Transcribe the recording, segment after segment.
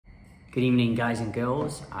Good evening, guys and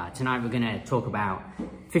girls. Tonight we're going to talk about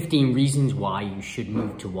 15 reasons why you should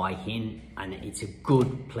move to Hua Hin, and it's a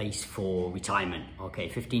good place for retirement. Okay,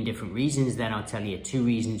 15 different reasons, then I'll tell you 2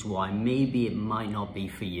 reasons why maybe it might not be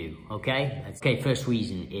for you. Okay, first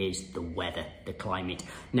reason is the weather, the climate.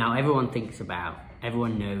 Now everyone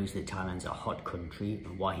knows that Thailand's a hot country,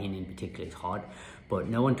 and Hua Hin in particular is hot, but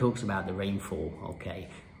no one talks about the rainfall. Okay,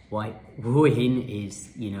 Hua Hin is,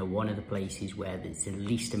 one of the places where there's the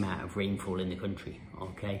least amount of rainfall in the country,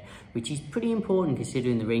 okay? Which is pretty important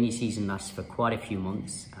considering the rainy season lasts for quite a few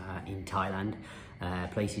months in Thailand.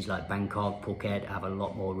 Places like Bangkok, Phuket have a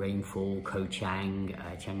lot more rainfall, Koh Chang,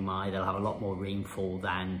 Chiang Mai, they'll have a lot more rainfall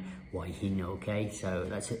than Hua Hin, okay? So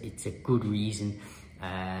it's a good reason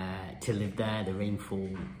to live there. The rainfall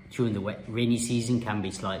during the rainy season can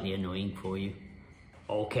be slightly annoying for you.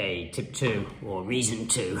 Okay, tip 2, or reason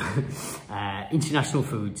 2, international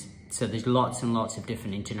foods. So there's lots and lots of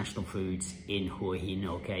different international foods in Hua Hin,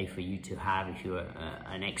 okay, for you to have if you're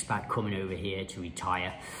an expat coming over here to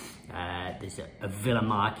retire. There's a villa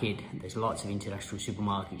market. There's lots of international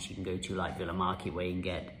supermarkets you can go to, like Villa Market, where you can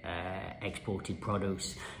get exported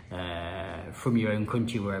produce from your own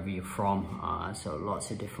country, wherever you're from. So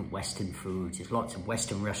lots of different Western foods. There's lots of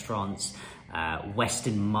Western restaurants,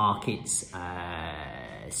 Western markets,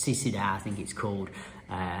 Sisida, I think it's called,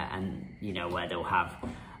 and where they'll have,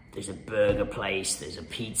 there's a burger place, there's a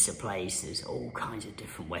pizza place, there's all kinds of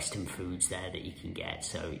different Western foods there that you can get.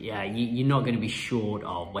 So yeah, you're not going to be short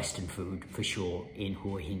of Western food for sure in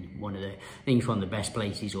Hua Hin. One of the best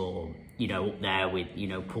places, or up there with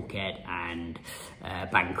Phuket and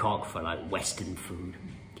Bangkok for like Western food.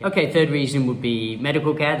 Okay, third reason would be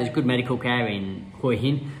medical care. There's good medical care in Hua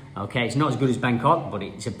Hin. Okay, it's not as good as Bangkok, but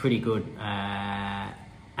it's a pretty good,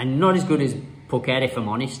 and not as good as Phuket, if I'm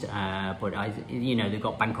honest, but they've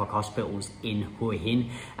got Bangkok hospitals in Hua Hin.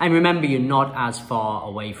 And remember, you're not as far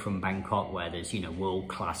away from Bangkok, where there's,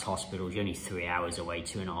 world-class hospitals. You're only 3 hours away,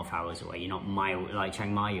 2.5 hours away. You're not like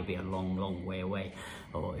Chiang Mai, you'll be a long, long way away.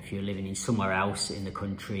 Or if you're living in somewhere else in the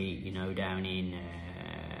country, down in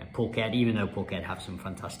Phuket, even though Phuket have some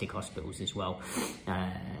fantastic hospitals as well.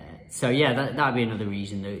 So yeah, that'd be another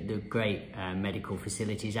reason, the great medical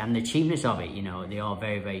facilities and the cheapness of it. They are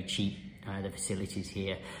very, very cheap, the facilities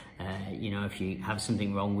here. If you have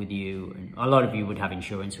something wrong with you, and a lot of you would have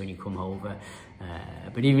insurance when you come over,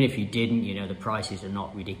 but even if you didn't, the prices are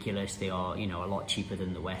not ridiculous. They are, a lot cheaper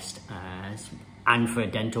than the West, and for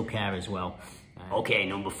dental care as well. Okay,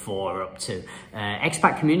 number 4 up to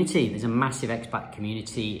expat community. There's a massive expat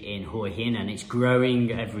community in Hua Hin, and it's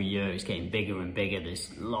growing every year. It's getting bigger and bigger. There's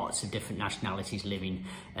lots of different nationalities living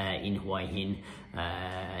in Hua Hin,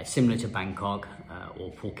 similar to Bangkok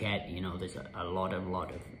or Phuket. There's a lot of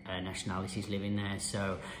nationalities living there.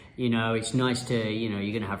 So it's nice to you're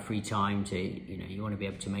going to have free time to you want to be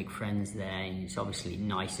able to make friends there. And it's obviously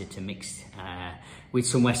nicer to mix with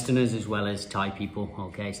some Westerners as well as Thai people.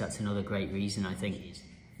 Okay, so that's another great reason, I think.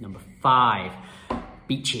 Number 5,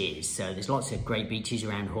 beaches. So there's lots of great beaches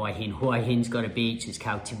around Hua Hin. Hua Hin's got a beach. There's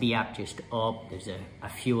Khao Tibiak just up. There's a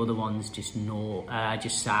few other ones just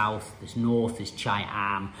south. There's north. There's Chai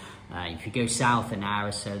Am. If you go south an hour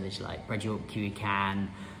or so, there's like Prachuap Khiri Khan.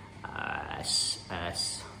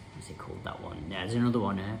 What's it called, that one? Yeah, there's another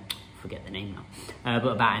one. Forget the name now.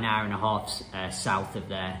 But about an hour and a half south of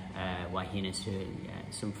there, Hua Hin is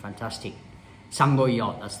some fantastic. Samboy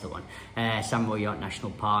Yacht, that's the one. Samboy Yacht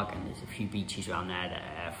National Park, and there's a few beaches around there that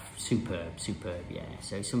are superb, yeah.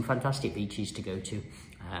 So some fantastic beaches to go to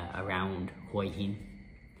around Hua Hin.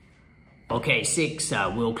 Okay, 6,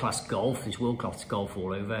 world-class golf. There's world-class golf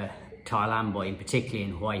all over Thailand, but in particular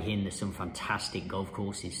in Hua Hin, there's some fantastic golf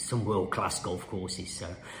courses, some world-class golf courses. So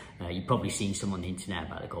you've probably seen some on the internet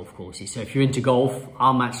about the golf courses. So if you're into golf,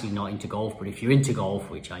 I'm actually not into golf, but if you're into golf,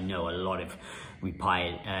 which I know a lot of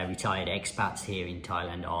retired expats here in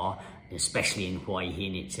Thailand are, especially in Hua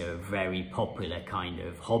Hin, it's a very popular kind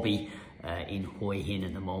of hobby in Hua Hin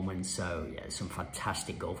at the moment. So yeah, some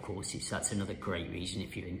fantastic golf courses. So that's another great reason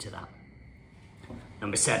if you're into that.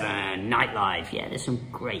 Number 7, nightlife. Yeah, there's some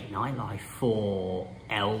great nightlife for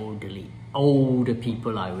older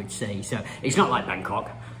people, I would say. So it's not like Bangkok,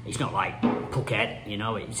 it's not like Phuket,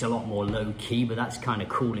 it's a lot more low key, but that's kind of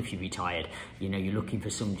cool if you're retired. You're looking for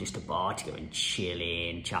just a bar to go and chill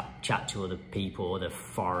in, chat to other people, other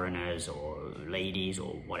foreigners or ladies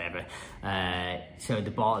or whatever. So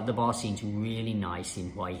the bar scene's really nice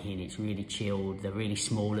in Hua Hin. It's really chilled. They're really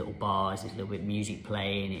small little bars. There's a little bit of music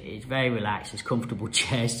playing. It's very relaxed. There's comfortable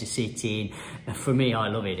chairs to sit in. For me, I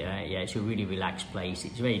love it. Yeah, it's a really relaxed place.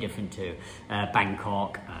 It's very different to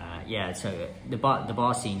Bangkok. yeah, so the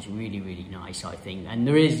bar scene's really, really nice, I think. And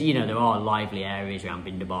there is, you know, there are lively areas around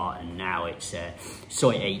Bindabat, and now it's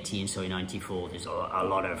Soi 80 and Soi 94. There's a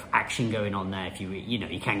lot of action going on there. If you know,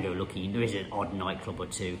 you can go looking. There is an odd nightclub or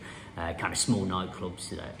two, kind of small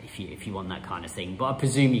nightclubs, if you want that kind of thing. But I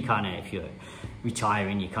presume you kind of, if you're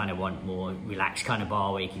retiring, you kind of want more relaxed kind of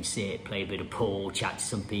bar where you can sit, play a bit of pool, chat to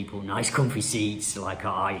some people, nice comfy seats. Like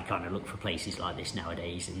I kind of look for places like this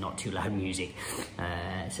nowadays, and not too loud music.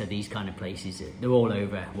 So these kind of places, they're all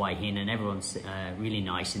over Hua Hin, and everyone's really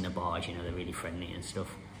nice in the bars, you know, they're really friendly and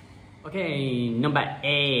stuff. Okay, number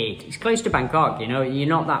 8. It's close to Bangkok, you know, you're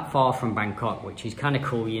not that far from Bangkok, which is kind of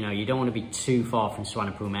cool, you know. You don't want to be too far from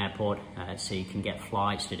Suvarnabhumi Airport, so you can get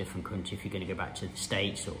flights to different countries if you're going to go back to the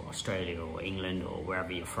States or Australia or England or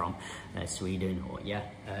wherever you're from, Sweden, or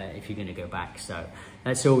if you're going to go back. So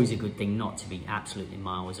that's always a good thing, not to be absolutely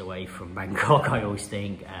miles away from Bangkok, I always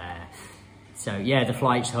think. So yeah, the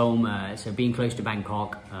flights home, so being close to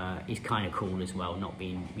Bangkok is kind of cool as well, not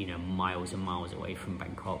being, you know, miles and miles away from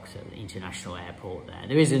Bangkok. So the international airport there.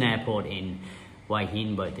 There is an airport in Hua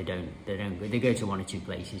Hin, but they go to 1 or 2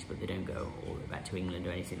 places, but they don't go all the way back to England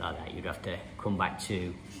or anything like that. You'd have to come back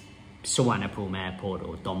to Suvarnabhumi Airport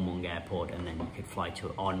or Don Mueang Airport, and then you could fly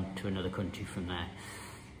on to another country from there.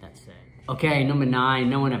 That's it. Okay, number 9,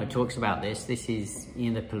 no one ever talks about this. This is,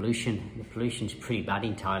 you know, the pollution. The pollution's pretty bad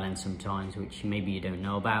in Thailand sometimes, which maybe you don't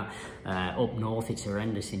know about. Up north, it's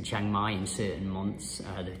horrendous in Chiang Mai in certain months.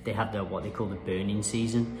 They have what they call the burning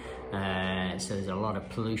season. So there's a lot of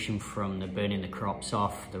pollution from the burning the crops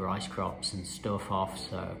off, the rice crops and stuff off.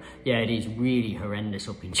 So yeah, it is really horrendous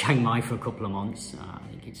up in Chiang Mai for a couple of months. I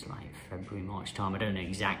think it's like February, March time. I don't know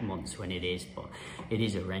exact months when it is, but it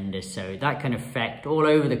is horrendous. So that can affect all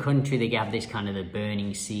over the country. They have this kind of the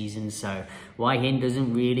burning season. So Hua Hin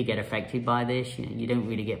doesn't really get affected by this. You know, you don't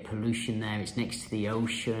really get pollution there. It's next to the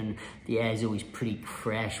ocean. The air's always pretty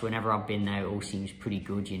fresh. Whenever I've been there, it all seems pretty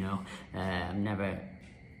good, you know. I've never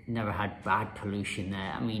had bad pollution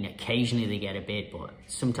there. I mean, occasionally they get a bit, but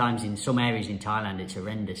sometimes in some areas in Thailand it's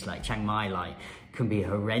horrendous. Like Chiang Mai, like, can be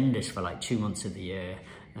horrendous for like 2 months of the year.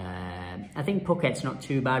 I think Phuket's not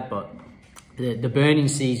too bad, but the burning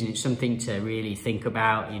season is something to really think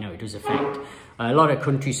about. You know, it does affect a lot of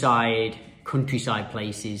countryside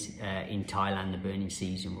places in Thailand. The burning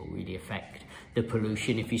season will really affect the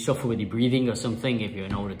pollution. If you suffer with your breathing or something, if you're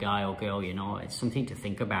an older guy or girl, you know, it's something to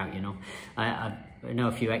think about, you know. I know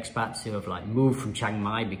a few expats who have like moved from Chiang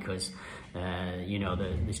Mai because you know,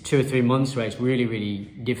 there's 2 or 3 months where it's really, really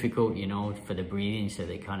difficult, you know, for the breathing, so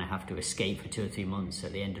they kind of have to escape for 2 or 3 months. So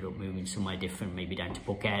they ended up moving somewhere different, maybe down to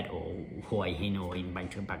Phuket or Hua Hin or even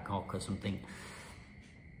back to Bangkok or something.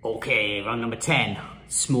 Okay, round number 10,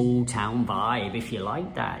 small town vibe. If you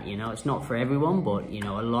like that, you know, it's not for everyone, but, you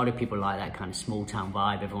know, a lot of people like that kind of small town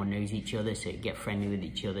vibe. Everyone knows each other, so you get friendly with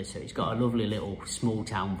each other. So it's got a lovely little small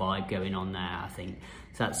town vibe going on there, I think.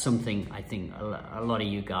 So that's something I think a lot of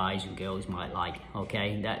you guys and girls might like,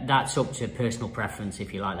 okay? That's up to personal preference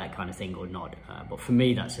if you like that kind of thing or not. But for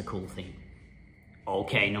me, that's a cool thing.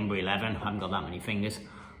 Okay, number 11, I haven't got that many fingers.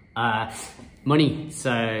 Money,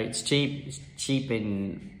 so it's cheap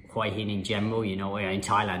in Hua Hin in general, you know. In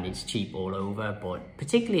Thailand it's cheap all over, but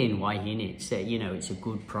particularly in Hua Hin, it's you know, it's a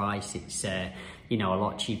good price. It's you know, a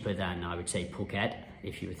lot cheaper than, I would say, Phuket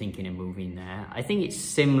if you were thinking of moving there. I think it's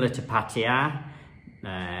similar to Pattaya.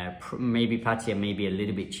 Maybe Pattaya maybe a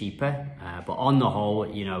little bit cheaper, but on the whole,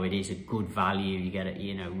 you know, it is a good value. You get a,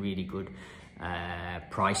 you know, really good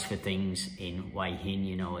price for things in Hua Hin.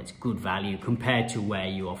 You know, it's good value compared to where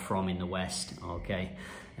you are from in the West. Okay,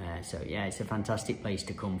 so yeah, it's a fantastic place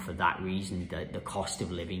to come for that reason. The cost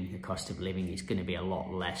of living is going to be a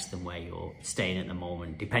lot less than where you're staying at the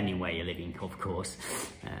moment, depending where you're living, of course.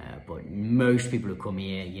 But most people who come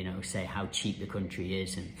here, you know, say how cheap the country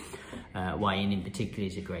is, and Hua Hin in particular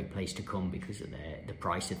is a great place to come because of the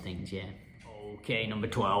price of things. Yeah. Okay, number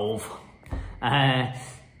 12.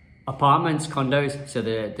 Apartments, condos, so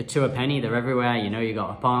the 2 a penny, they're everywhere. You know, you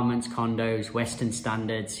got apartments, condos, Western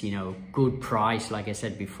standards, you know, good price, like I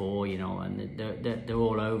said before, you know, and they're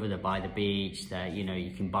all over. They're by the beach. You know,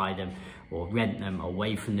 you can buy them or rent them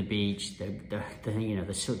away from the beach. You know,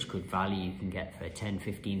 they're such good value. You can get for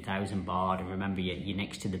 10,000-15,000 baht, and remember you're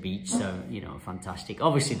next to the beach, so, you know, fantastic.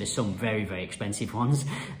 Obviously there's some very, very expensive ones,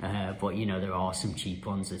 but, you know, there are some cheap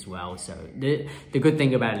ones as well. So the good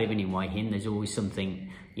thing about living in Hua Hin, there's always something,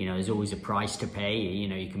 you know, there's always a price to pay. You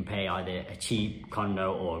know, you can pay either a cheap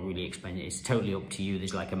condo or really expensive. It's totally up to you.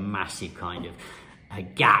 There's like a massive kind of a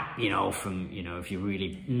gap, you know, from, you know, if you're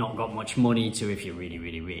really not got much money to if you're really,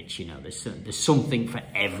 really rich. You know, there's something for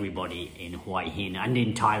everybody in Hua Hin and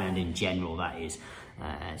in Thailand in general, that is.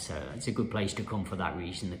 So it's a good place to come for that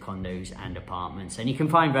reason, the condos and apartments. And you can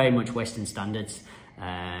find very much Western standards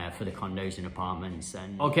for the condos and apartments.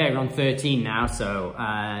 And okay, we're on 13 now, so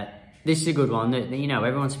this is a good one. That, you know,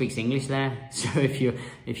 everyone speaks English there. So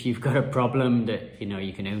if you've got a problem that, you know,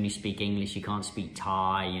 you can only speak English, you can't speak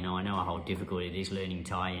Thai, you know, I know how difficult it is learning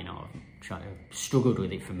Thai, you know, I've struggled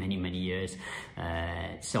with it for many years,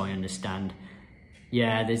 so I understand.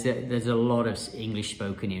 Yeah, there's a lot of English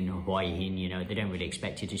spoken in Hua Hin, you know, they don't really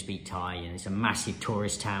expect you to speak Thai, and it's a massive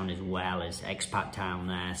tourist town as well as expat town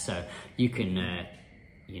there, so you can,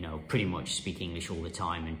 you know, pretty much speak English all the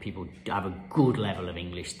time, and people have a good level of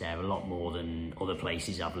English there, a lot more than other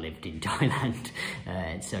places I've lived in Thailand.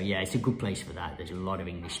 So yeah, it's a good place for that. There's a lot of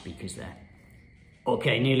English speakers there.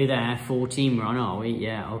 Okay, nearly there. 14 we're on, are we?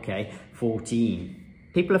 Yeah, okay, 14.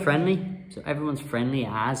 People are friendly, so everyone's friendly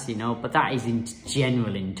as, you know, but that is in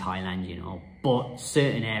general in Thailand, you know, but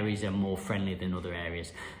certain areas are more friendly than other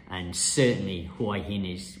areas, and certainly Hua Hin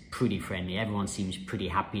is pretty friendly. Everyone seems pretty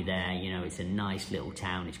happy there, you know, it's a nice little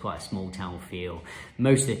town, it's quite a small town feel.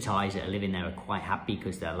 Most of the Thais that are living there are quite happy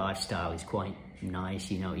because their lifestyle is quite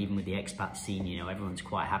nice, you know, even with the expat scene, you know, everyone's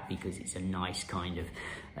quite happy because it's a nice kind of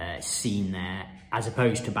scene there, as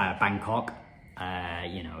opposed to Bangkok.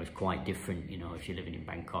 You know, it's quite different, you know, if you're living in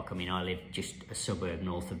Bangkok. I mean, I live just a suburb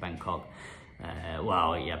north of Bangkok,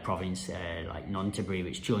 well, yeah, province, like Nonthaburi,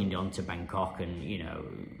 which joined on to Bangkok, and, you know,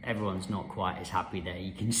 everyone's not quite as happy there.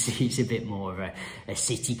 You can see it's a bit more of a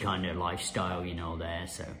city kind of lifestyle, you know, there.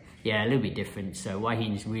 So, yeah, a little bit different. So Hua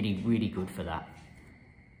Hin is really good for that.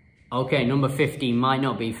 Okay, number 15 might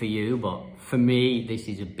not be for you, but for me, this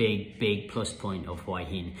is a big plus point of Hua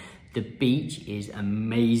Hin. The beach is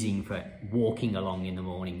amazing for walking along in the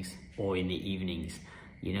mornings or in the evenings.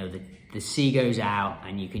 You know, the sea goes out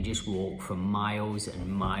and you can just walk for miles and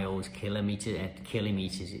miles, kilometers.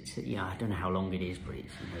 It's, you know, I don't know how long it is, but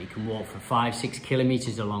it's, you know, you can walk for 5-6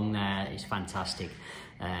 kilometers along there. It's fantastic.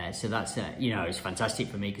 So that's, you know, it's fantastic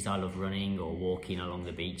for me because I love running or walking along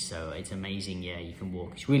the beach. So it's amazing. Yeah, you can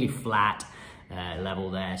walk. It's really flat.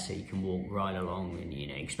 Level there, so you can walk right along, and, you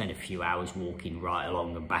know, you can spend a few hours walking right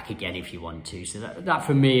along and back again if you want to. So that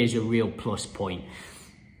for me is a real plus point.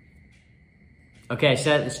 Okay,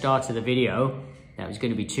 so at the start of the video, that was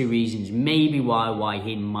going to be 2 reasons maybe why Hua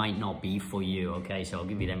Hin might not be for you. Okay, so I'll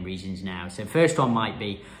give you them reasons now. So first one might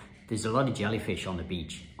be there's a lot of jellyfish on the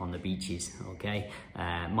beaches. Okay,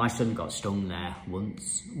 my son got stung there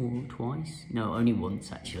once or twice. No, only once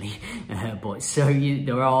actually. But so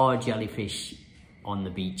there are jellyfish on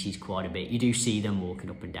the beaches quite a bit. You do see them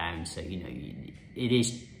walking up and down, so, you know, it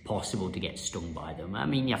is possible to get stung by them. I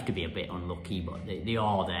mean, you have to be a bit unlucky, but they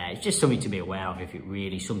are there. It's just something to be aware of. If it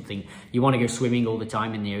really something you want to go swimming all the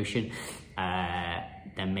time in the ocean,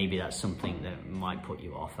 then maybe that's something that might put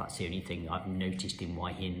you off. That's the only thing I've noticed in Hua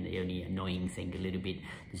Hin, the only annoying thing a little bit.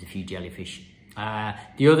 There's a few jellyfish.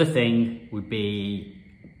 The other thing would be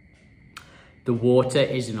the water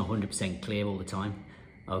isn't 100% clear all the time.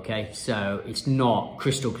 Okay, so it's not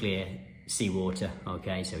crystal clear seawater.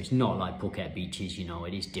 Okay, so it's not like Phuket beaches, you know,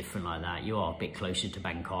 it is different like that. You are a bit closer to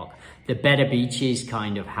Bangkok. The better beaches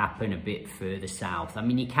kind of happen a bit further south. I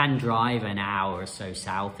mean, you can drive an hour or so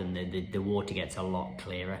south and the water gets a lot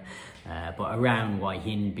clearer, but around Hua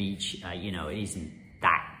Hin beach, you know, it isn't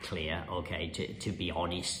that clear, okay, to be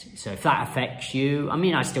honest. So if that affects you, I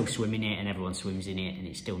mean, I still swim in it and everyone swims in it and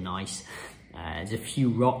it's still nice. There's a few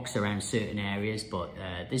rocks around certain areas, but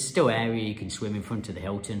there's still area you can swim in front of the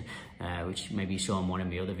Hilton, which maybe you saw in one of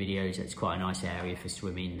my other videos. It's quite a nice area for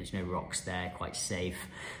swimming. There's no rocks there, quite safe.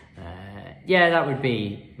 Yeah, that would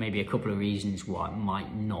be maybe a couple of reasons why it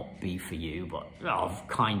might not be for you, but of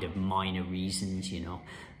kind of minor reasons, you know.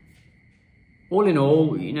 All in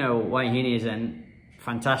all, you know, Hua Hin is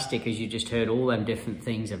fantastic, as you just heard all them different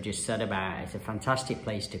things I've just said about it. It's a fantastic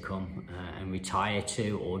place to come and retire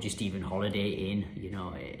to, or just even holiday in, you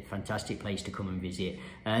know, a fantastic place to come and visit.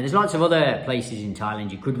 There's lots of other places in Thailand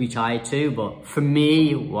you could retire to, but for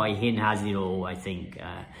me, Hua Hin has it all, I think.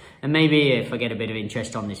 And maybe if I get a bit of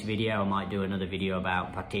interest on this video, I might do another video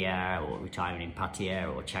about Pattaya, or retiring in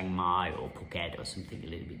Pattaya, or Chiang Mai, or Phuket, or something a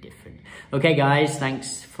little bit different. Okay guys,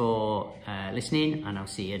 thanks for listening, and I'll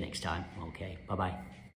see you next time. Okay, bye-bye.